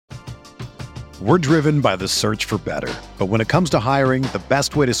We're driven by the search for better. But when it comes to hiring, the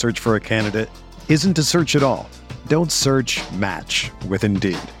best way to search for a candidate isn't to search at all. Don't search, match with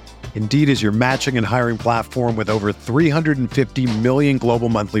Indeed. Indeed is your matching and hiring platform with over 350 million global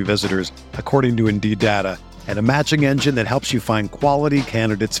monthly visitors, according to Indeed data, and a matching engine that helps you find quality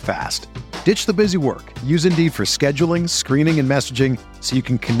candidates fast. Ditch the busy work. Use Indeed for scheduling, screening, and messaging so you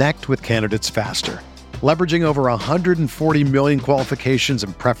can connect with candidates faster. Leveraging over 140 million qualifications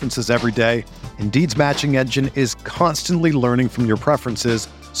and preferences every day, Indeed's matching engine is constantly learning from your preferences,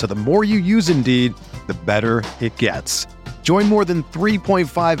 so the more you use Indeed, the better it gets. Join more than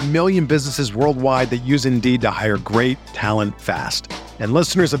 3.5 million businesses worldwide that use Indeed to hire great talent fast. And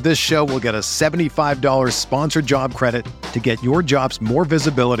listeners of this show will get a $75 sponsored job credit to get your jobs more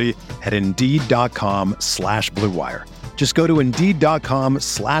visibility at Indeed.com/Blue Wire. Just go to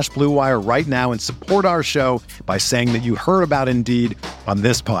Indeed.com/Blue Wire right now and support our show by saying that you heard about Indeed on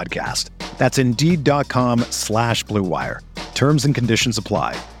this podcast. That's Indeed.com/Blue Wire. Terms and conditions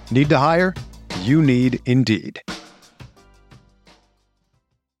apply. Need to hire? You need Indeed.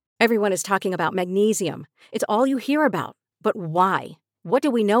 Everyone is talking about magnesium. It's all you hear about. But why? What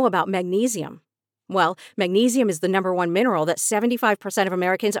do we know about magnesium? Well, magnesium is the number one mineral that 75% of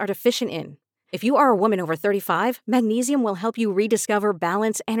Americans are deficient in. If you are a woman over 35, magnesium will help you rediscover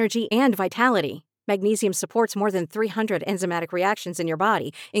balance, energy, and vitality. Magnesium supports more than 300 enzymatic reactions in your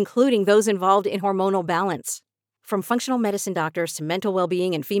body, including those involved in hormonal balance. From functional medicine doctors to mental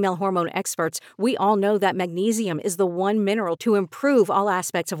well-being and female hormone experts, we all know that magnesium is the one mineral to improve all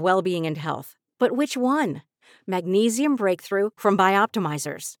aspects of well-being and health. But which one? Magnesium Breakthrough from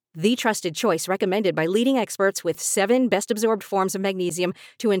Bioptimizers, the trusted choice recommended by leading experts with 7 best-absorbed forms of magnesium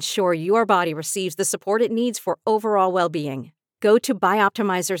to ensure your body receives the support it needs for overall well-being. Go to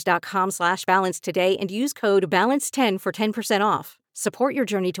bioptimizers.com/balance today and use code BALANCE10 for 10% off. Support your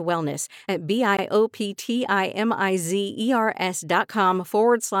journey to wellness at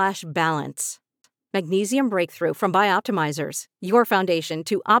bioptimizers.com/balance. Magnesium Breakthrough from Bioptimizers, your foundation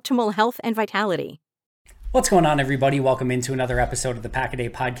to optimal health and vitality. What's going on, everybody? Welcome into another episode of the Pack-A-Day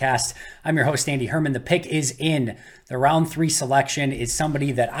Podcast. I'm your host, Andy Herman. The pick is in. The round 3 selection is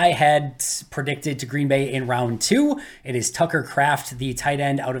somebody that I had predicted to Green Bay in round 2. It is Tucker Kraft, the tight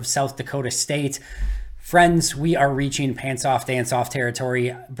end out of South Dakota State. Friends, we are reaching pants off, dance off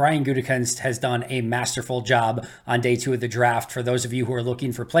territory. Brian Gutekunst has done a masterful job on day 2 of the draft. For those of you who are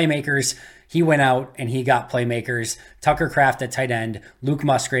looking for playmakers, he went out and he got playmakers. Tucker Kraft at tight end, Luke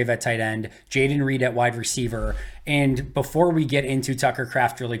Musgrave at tight end, Jaden Reed at wide receiver. And before we get into Tucker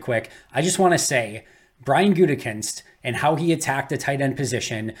Kraft really quick, I just want to say Brian Gutekunst and how he attacked the tight end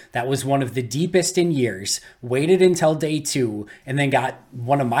position that was one of the deepest in years, waited until day 2, and then got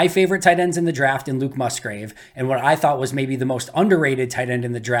one of my favorite tight ends in the draft in Luke Musgrave, and what I thought was maybe the most underrated tight end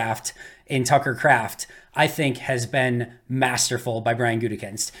in the draft in Tucker Kraft, I think has been masterful by Brian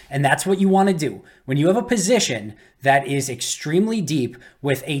Gutekunst. And that's what you want to do. When you have a position that is extremely deep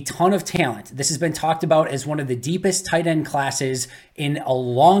with a ton of talent, this has been talked about as one of the deepest tight end classes in a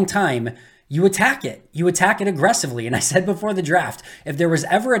long time, you attack it. You attack it aggressively. And I said before the draft, if there was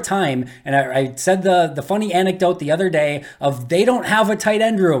ever a time, and I said the funny anecdote the other day of they don't have a tight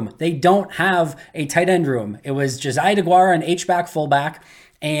end room. They don't have a tight end room. It was Josiah DeGuara, an H-back fullback.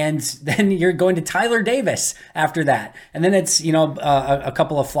 And then you're going to Tyler Davis after that. And then it's, a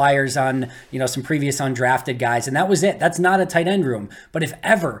couple of flyers on, some previous undrafted guys. And that was it. That's not a tight end room. But if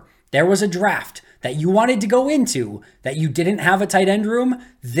ever there was a draft that you wanted to go into that you didn't have a tight end room,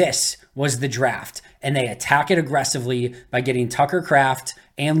 this was the draft. And they attack it aggressively by getting Tucker Kraft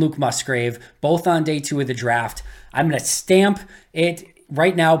and Luke Musgrave, both on day 2 of the draft. I'm going to stamp it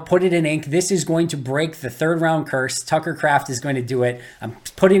right now, put it in ink. This is going to break the 3rd round curse. Tucker Kraft is going to do it. I'm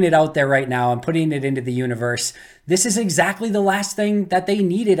putting it out there right now. I'm putting it into the universe. This is exactly the last thing that they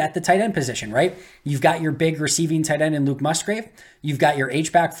needed at the tight end position, right? You've got your big receiving tight end in Luke Musgrave. You've got your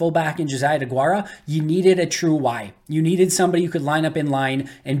H-back fullback in Josiah DeGuara. You needed a true Y. You needed somebody who could line up in line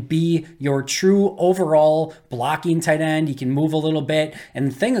and be your true overall blocking tight end. You can move a little bit.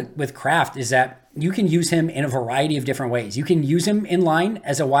 And the thing with Kraft is that you can use him in a variety of different ways. You can use him in line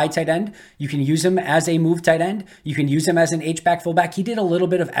as a wide tight end. You can use him as a move tight end. You can use him as an H-back fullback. He did a little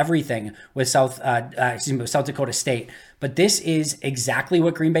bit of everything with South Dakota State. But this is exactly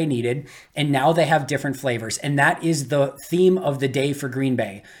what Green Bay needed. And now they have different flavors. And that is the theme of the day for Green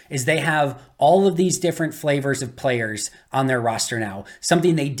Bay, is they have all of these different flavors of players on their roster now,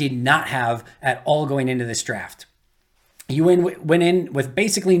 something they did not have at all going into this draft. You went in with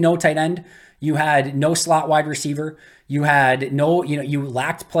basically no tight end. You had no slot wide receiver. You had no, you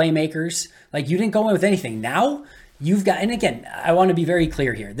lacked playmakers. Like, you didn't go in with anything. Now you've got, and again, I want to be very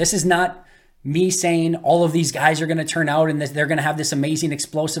clear here. This is not me saying all of these guys are going to turn out and they're going to have this amazing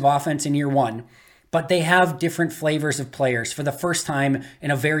explosive offense in year one. But they have different flavors of players for the first time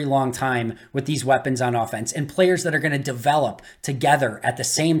in a very long time with these weapons on offense, and players that are going to develop together at the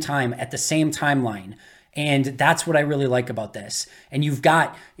same time, at the same timeline. And that's what I really like about this. And you've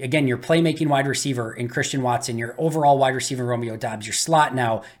got, again, your playmaking wide receiver in Christian Watson, your overall wide receiver Romeo Doubs, your slot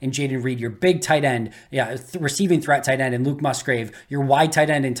now in Jaden Reed, your big tight end, receiving threat tight end in Luke Musgrave, your wide tight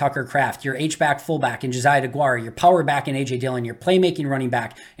end in Tucker Kraft, your H-back fullback in Josiah DeGuara, your power back in A.J. Dillon, your playmaking running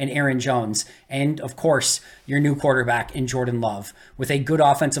back in Aaron Jones, and of course, your new quarterback in Jordan Love, with a good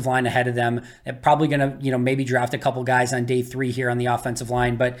offensive line ahead of them. They're probably going to, maybe draft a couple guys on day 3 here on the offensive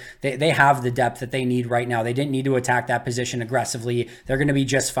line, but they have the depth that they need right now. They didn't need to attack that position aggressively. They're going to be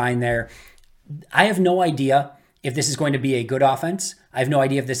just fine there. I have no idea if this is going to be a good offense. I have no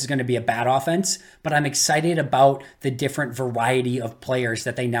idea if this is going to be a bad offense, but I'm excited about the different variety of players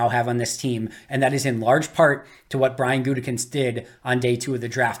that they now have on this team. And that is in large part to what Brian Gutekunst did on day 2 of the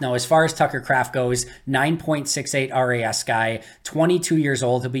draft. Now, as far as Tucker Kraft goes, 9.68 RAS guy, 22 years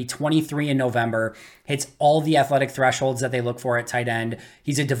old. He'll be 23 in November. Hits all the athletic thresholds that they look for at tight end.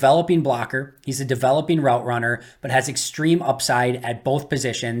 He's a developing blocker. He's a developing route runner, but has extreme upside at both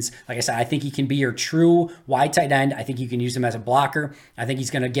positions. Like I said, I think he can be your true wide tight end. I think you can use him as a blocker. I think he's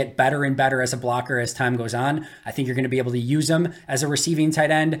going to get better and better as a blocker as time goes on. I think you're going to be able to use him as a receiving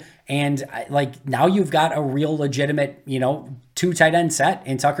tight end. And now you've got a real legitimate, 2 tight end set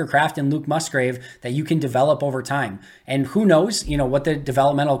in Tucker Kraft and Luke Musgrave that you can develop over time. And who knows, what the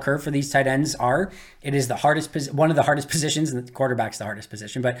developmental curve for these tight ends are. It is one of the hardest positions, and the quarterback's the hardest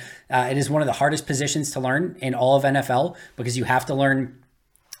position, but it is one of the hardest positions to learn in all of NFL, because you have to learn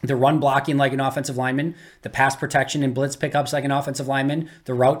the run blocking like an offensive lineman, the pass protection and blitz pickups like an offensive lineman,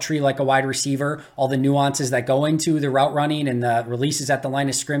 the route tree like a wide receiver, all the nuances that go into the route running and the releases at the line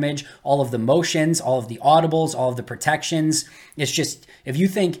of scrimmage, all of the motions, all of the audibles, all of the protections. It's just, if you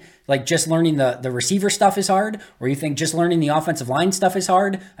think just learning the receiver stuff is hard, or you think just learning the offensive line stuff is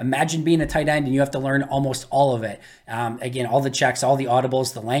hard, imagine being a tight end and you have to learn almost all of it. Again, all the checks, all the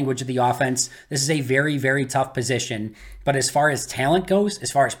audibles, the language of the offense. This is a very, very tough position. But as far as talent goes,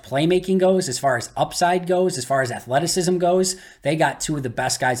 as far as playmaking goes, as far as upside goes, as far as athleticism goes, they got 2 of the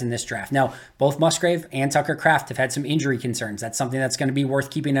best guys in this draft. Now, both Musgrave and Tucker Kraft have had some injury concerns. That's something that's going to be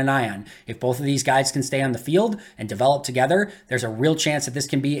worth keeping an eye on. If both of these guys can stay on the field and develop together, there's a real chance that this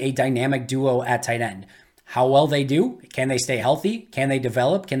can be a dynamic duo at tight end. How well they do, can they stay healthy? Can they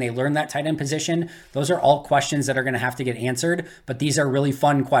develop? Can they learn that tight end position? Those are all questions that are going to have to get answered, but these are really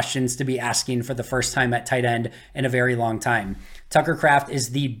fun questions to be asking for the first time at tight end in a very long time. Tucker Kraft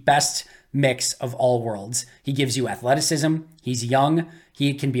is the best mix of all worlds. He gives you athleticism. He's young.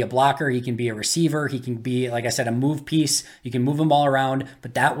 He can be a blocker. He can be a receiver. He can be, like I said, a move piece. You can move him all around,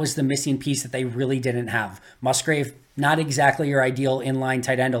 but that was the missing piece that they really didn't have. Musgrave, not exactly your ideal inline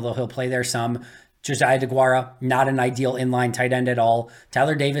tight end, although he'll play there some. Josiah DeGuara, not an ideal inline tight end at all.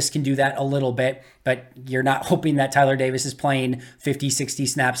 Tyler Davis can do that a little bit, but you're not hoping that Tyler Davis is playing 50, 60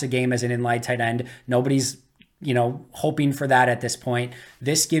 snaps a game as an inline tight end. Nobody's hoping for that at this point.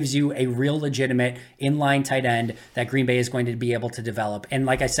 This gives you a real legitimate inline tight end that Green Bay is going to be able to develop. And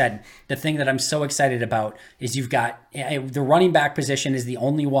like I said, the thing that I'm so excited about is you've got the running back position is the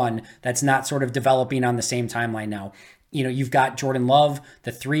only one that's not sort of developing on the same timeline now. You've got Jordan Love,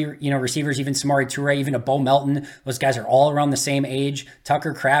 the 3, receivers, even Samori Toure, even a Bo Melton. Those guys are all around the same age.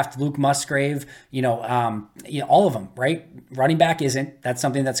 Tucker Kraft, Luke Musgrave, all of them, right? Running back isn't. That's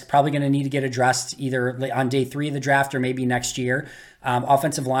something that's probably going to need to get addressed either on day 3 of the draft or maybe next year.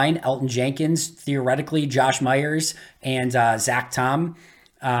 Offensive line, Elton Jenkins, theoretically Josh Myers, and Zach Tom.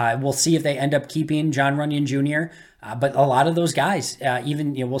 We'll see if they end up keeping John Runyon Jr., but a lot of those guys,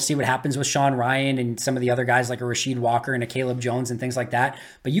 we'll see what happens with Sean Ryan and some of the other guys like a Rasheed Walker and a Caleb Jones and things like that.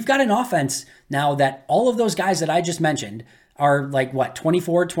 But you've got an offense now that all of those guys that I just mentioned are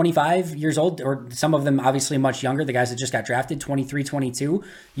 24, 25 years old, or some of them obviously much younger, the guys that just got drafted, 23, 22.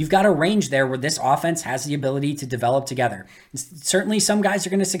 You've got a range there where this offense has the ability to develop together. Certainly some guys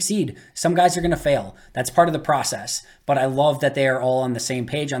are going to succeed. Some guys are going to fail. That's part of the process. But I love that they are all on the same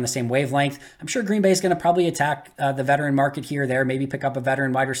page, on the same wavelength. I'm sure Green Bay is going to probably attack the veteran market here or there, maybe pick up a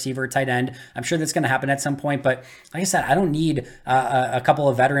veteran wide receiver, tight end. I'm sure that's going to happen at some point. But like I said, I don't need a couple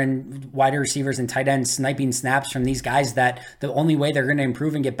of veteran wide receivers and tight ends sniping snaps from these guys that the only way they're going to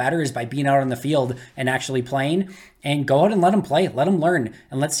improve and get better is by being out on the field and actually playing. And go out and let them play, let them learn,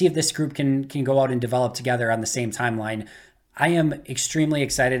 and let's see if this group can go out and develop together on the same timeline. I am extremely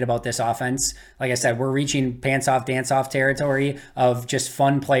excited about this offense. Like I said, we're reaching pants off, dance off territory of just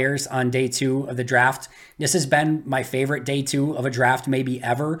fun players on day 2 of the draft. This has been my favorite day 2 of a draft maybe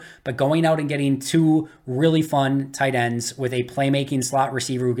ever, but going out and getting 2 really fun tight ends with a playmaking slot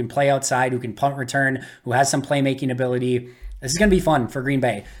receiver who can play outside, who can punt return, who has some playmaking ability. This is going to be fun for Green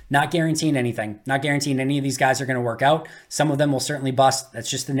Bay. Not guaranteeing anything. Not guaranteeing any of these guys are going to work out. Some of them will certainly bust. That's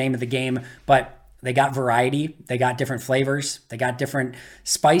just the name of the game. But they got variety. They got different flavors. They got different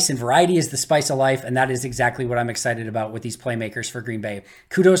spice, and variety is the spice of life. And that is exactly what I'm excited about with these playmakers for Green Bay.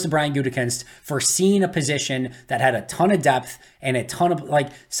 Kudos to Brian Gutekunst for seeing a position that had a ton of depth and a ton of, like,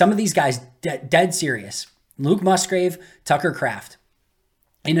 some of these guys dead serious. Luke Musgrave, Tucker Kraft.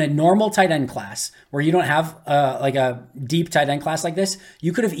 In a normal tight end class where you don't have like a deep tight end class like this,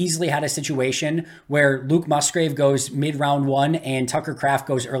 you could have easily had a situation where Luke Musgrave goes mid round 1 and Tucker Kraft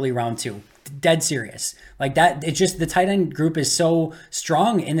goes early round 2. Dead serious. Like that, it's just the tight end group is so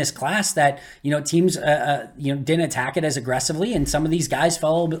strong in this class that, teams, didn't attack it as aggressively. And some of these guys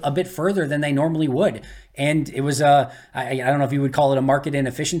fell a bit further than they normally would. And it was I don't know if you would call it a market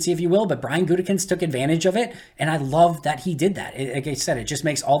inefficiency, if you will, but Brian Gutekunst took advantage of it. And I love that he did that. Like I said, it just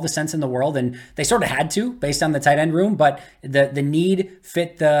makes all the sense in the world. And they sort of had to based on the tight end room, but the need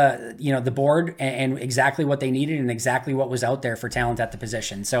fit the board and exactly what they needed and exactly what was out there for talent at the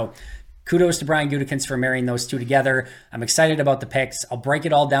position. So kudos to Brian Gutekunst for marrying those 2 together. I'm excited about the picks. I'll break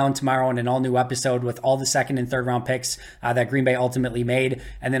it all down tomorrow in an all-new episode with all the second and third round picks that Green Bay ultimately made.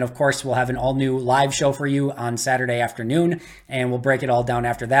 And then, of course, we'll have an all-new live show for you on Saturday afternoon, and we'll break it all down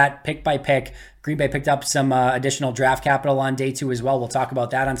after that, pick by pick. Green Bay picked up some additional draft capital on day 2 as well. We'll talk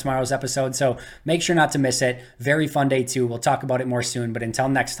about that on tomorrow's episode, so make sure not to miss it. Very fun day 2. We'll talk about it more soon, but until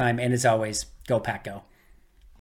next time, and as always, go Pack Go.